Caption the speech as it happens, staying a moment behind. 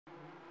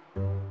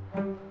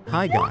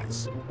Hi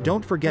guys,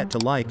 don't forget to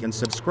like and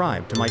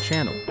subscribe to my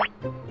channel.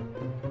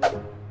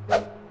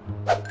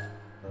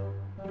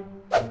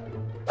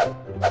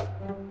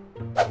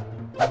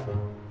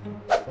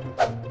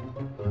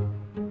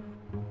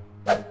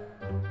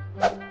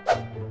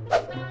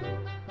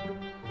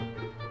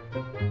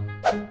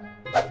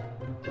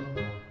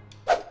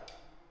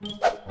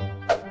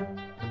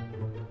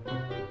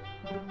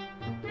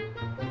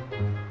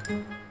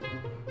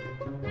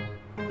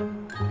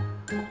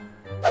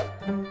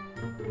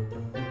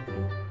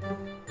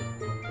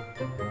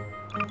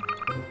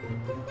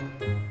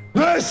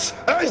 This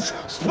is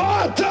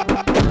Sparta!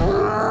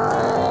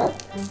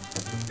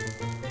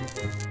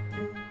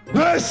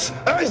 This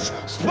is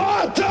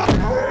Sparta!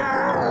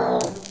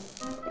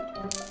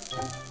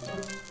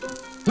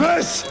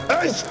 This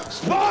is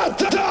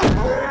Sparta!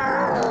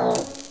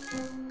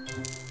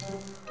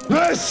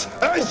 This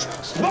is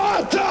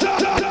Sparta!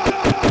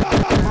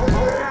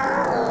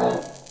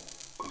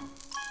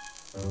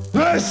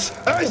 This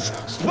is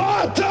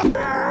Sparta!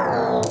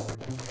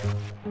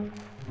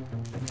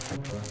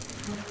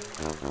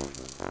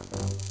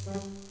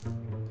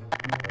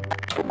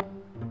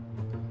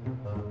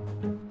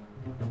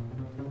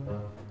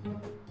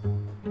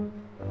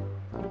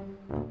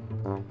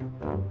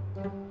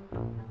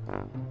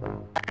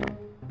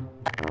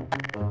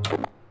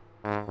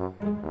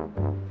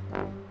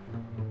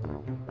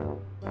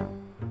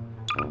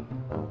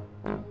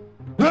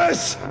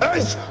 This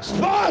is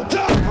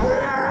Sparta!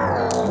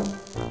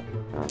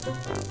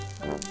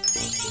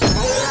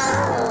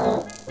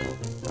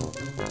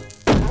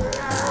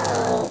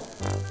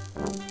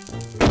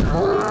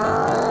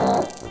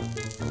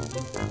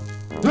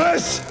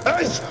 This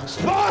is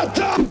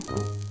Sparta!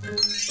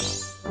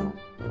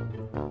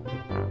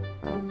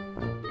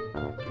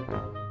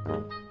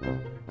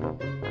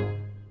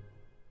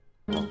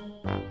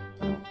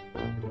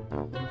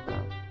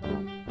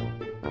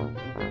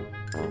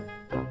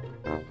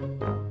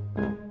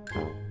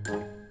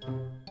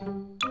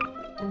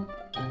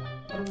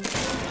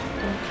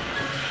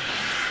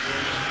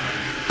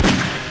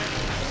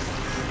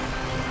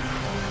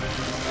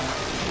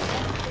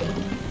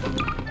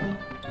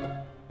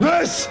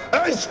 This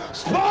is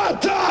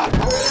Sparta!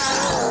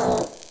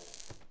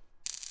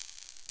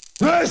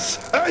 This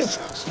is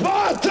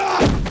Sparta!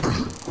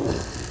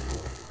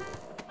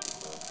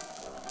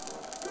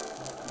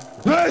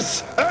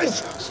 This is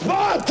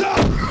Sparta!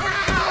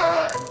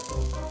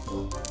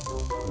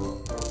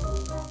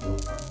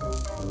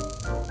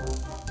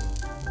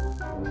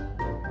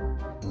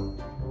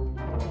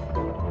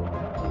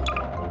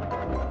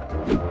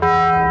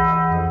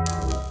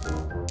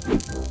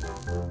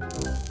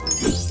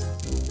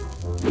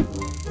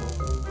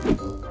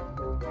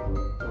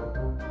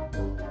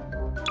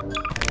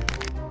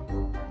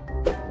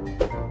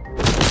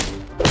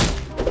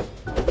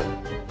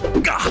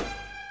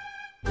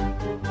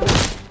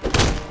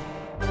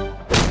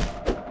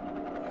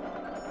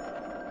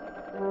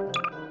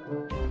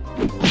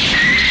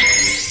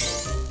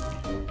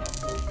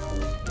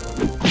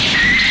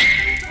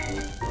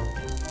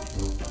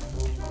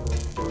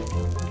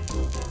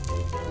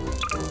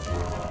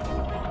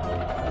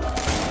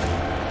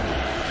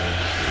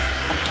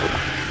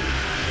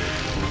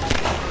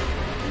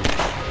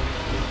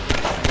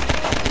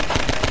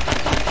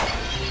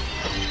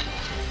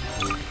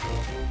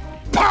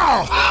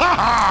 Pow! Ha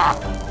ha!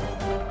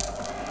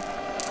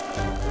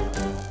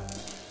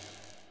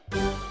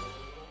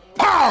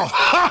 Pow!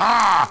 Ha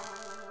ha!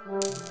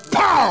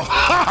 Pow!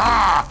 Ha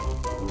ha!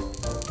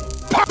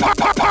 Pow! Pow!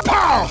 Pow! Pow!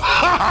 Pow!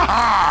 Ha ha!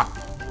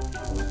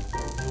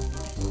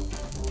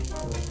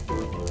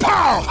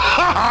 Pow!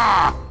 Ha ha!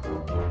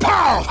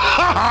 Pow!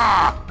 Ha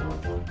ha!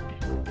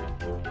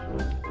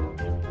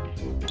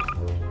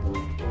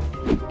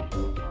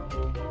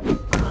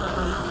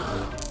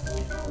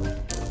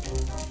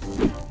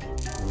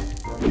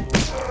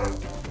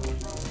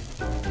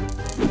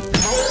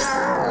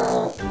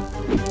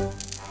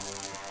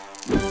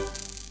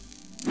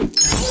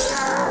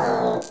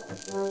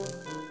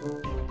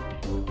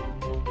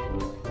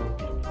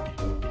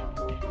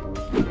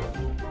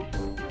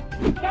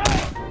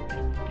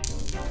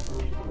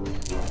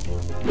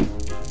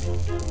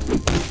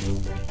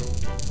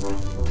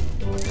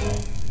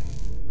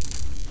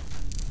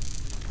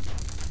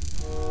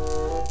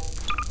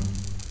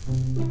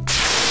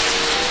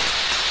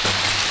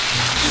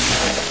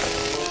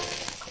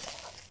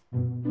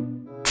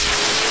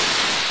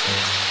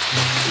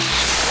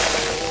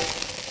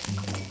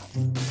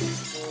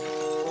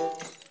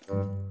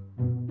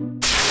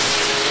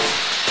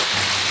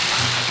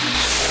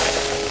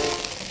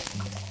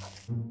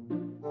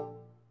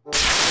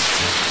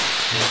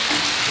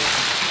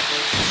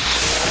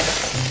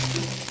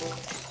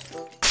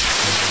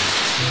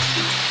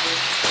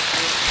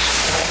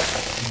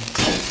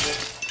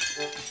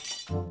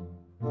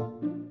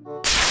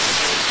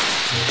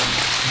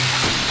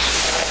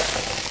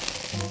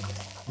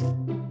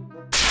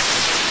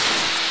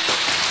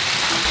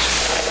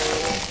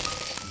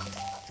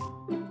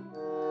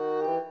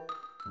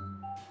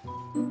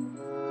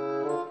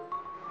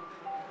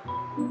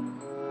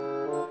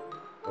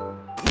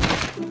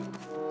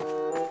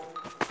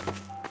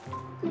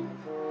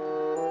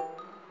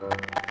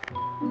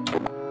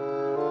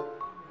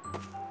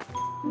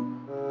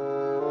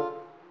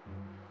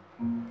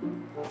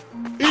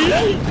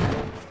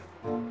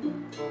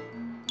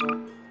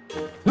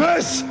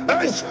 This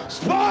is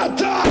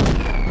Sparta!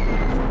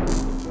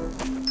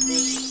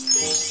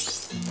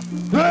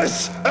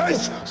 This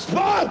is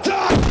Sparta!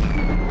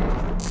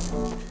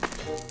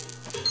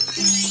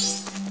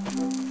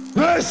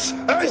 This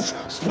is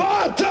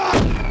Sparta!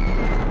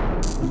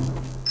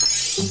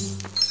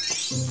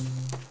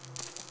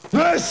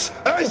 This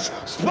is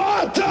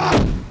Sparta!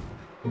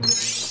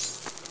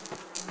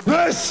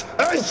 This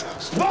is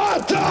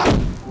Sparta!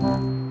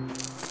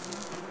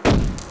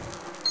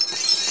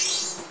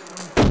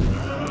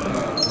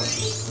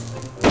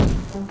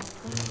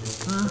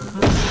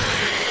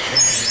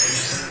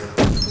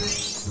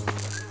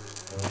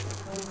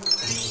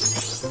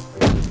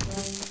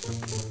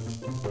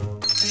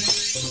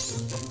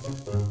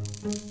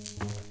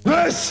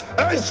 This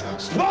is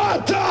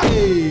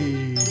Sparta!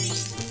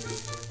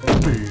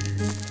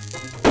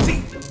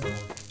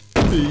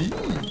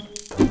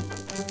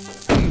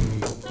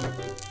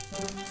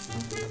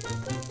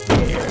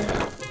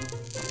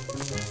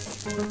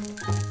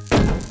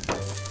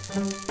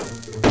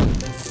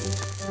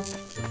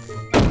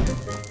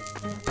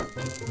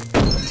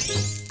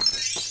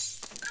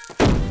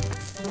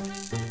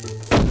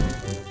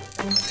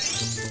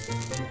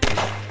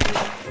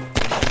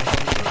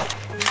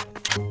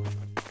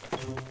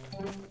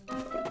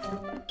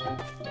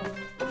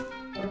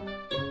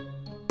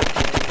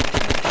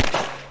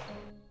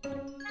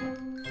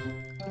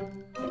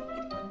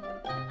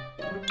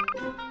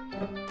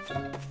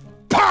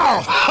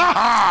 Pow! Ha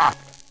ha!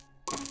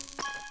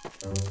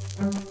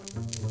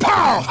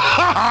 Pow!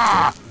 Ha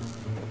ha!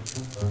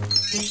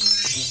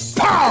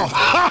 Pow!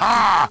 Ha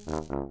ha!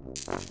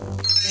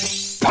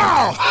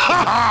 Pow!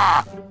 Ha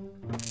ha!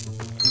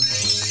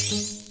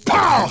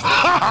 Pow!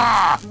 Ha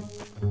ha!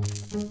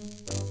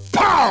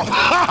 Pow!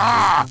 Ha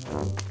ha!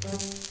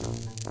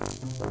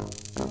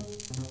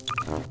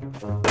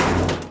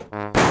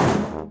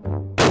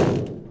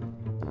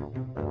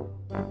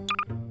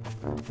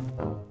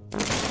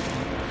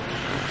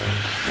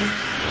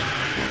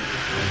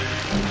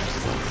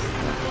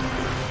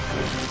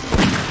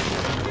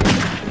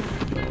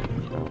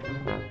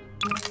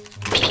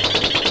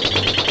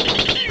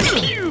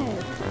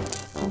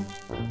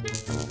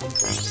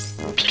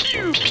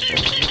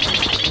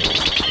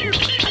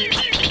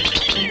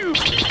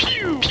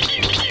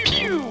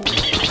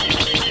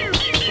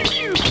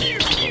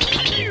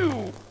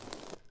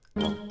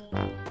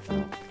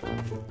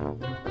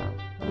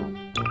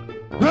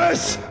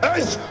 This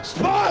is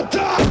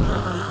Sparta!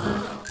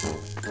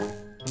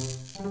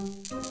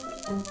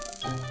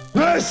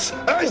 This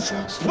is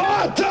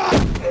Sparta!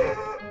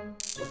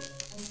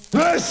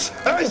 This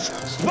is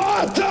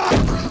Sparta!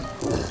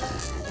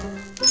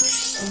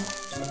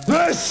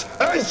 This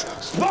is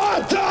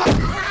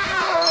Sparta!